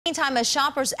Meantime, a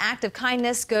shopper's act of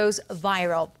kindness goes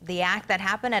viral. The act that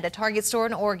happened at a Target store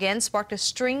in Oregon sparked a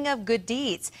string of good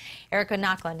deeds. Erica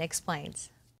Knocklin explains.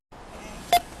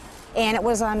 And it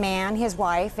was a man, his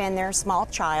wife, and their small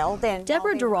child. And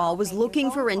Deborah Durall was looking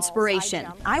for inspiration.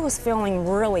 I was feeling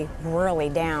really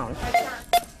down.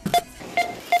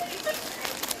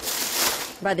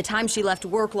 By the time she left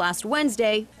work last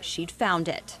Wednesday, she'd found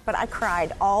it. But I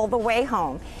cried all the way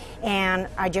home, and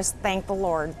I just thanked the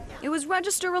Lord. It was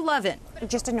register 11.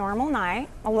 Just a normal night,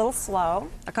 a little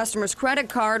slow. A customer's credit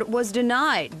card was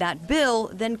denied. That bill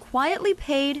then quietly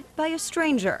paid by a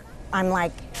stranger. I'm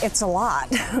like, it's a lot.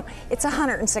 It's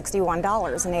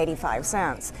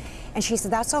 $161.85. And she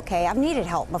said, that's okay. I've needed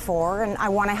help before, and I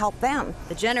want to help them.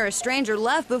 The generous stranger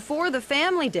left before the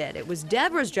family did. It was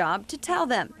Deborah's job to tell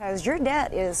them. Because your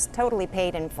debt is totally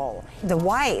paid in full. The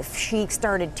wife, she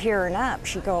started tearing up.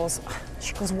 She goes,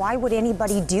 why would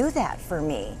anybody do that for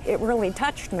me? It really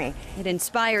touched me. It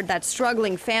inspired that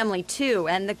struggling family, too,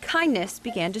 and the kindness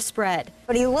began to spread.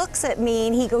 But he looks at me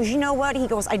and he goes, you know what? He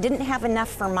goes, I didn't have enough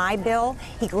for my bill.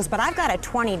 He goes, but I've got a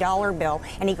 $20 bill.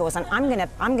 And he goes, and I'm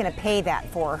gonna pay that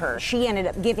for her. She ended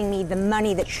up giving me the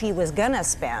money that she was gonna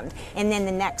spend. And then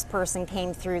the next person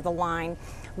came through the line,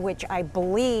 which I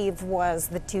believe was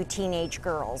the two teenage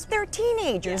girls. They're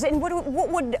teenagers, and what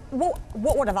would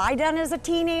have I done as a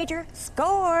teenager?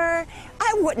 Score!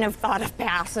 I wouldn't have thought of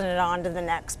passing it on to the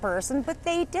next person, but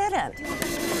they didn't.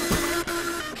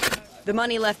 The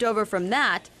money left over from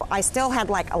that, I still had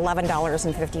like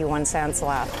 $11.51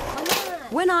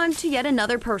 left. Went on to yet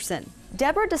another person.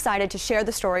 Deborah decided to share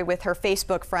the story with her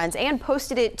Facebook friends and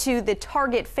posted it to the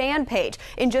Target fan page.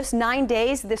 In just 9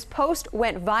 days, this post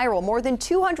went viral. More than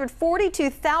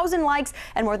 242,000 likes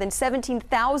and more than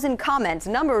 17,000 comments,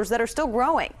 numbers that are still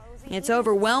growing. It's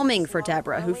overwhelming for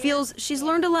Deborah, who feels she's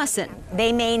learned a lesson.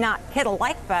 They may not hit a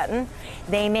like button,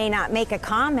 they may not make a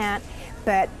comment,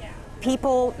 but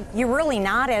people, you're really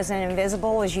not as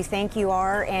invisible as you think you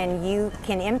are, and you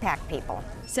can impact people.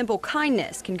 Simple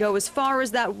kindness can go as far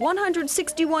as that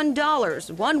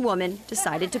 $161 one woman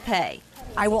decided to pay.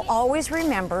 I will always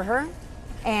remember her,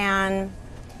 and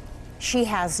she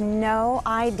has no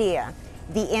idea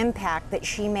the impact that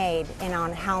she made and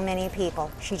on how many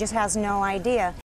people. She just has no idea.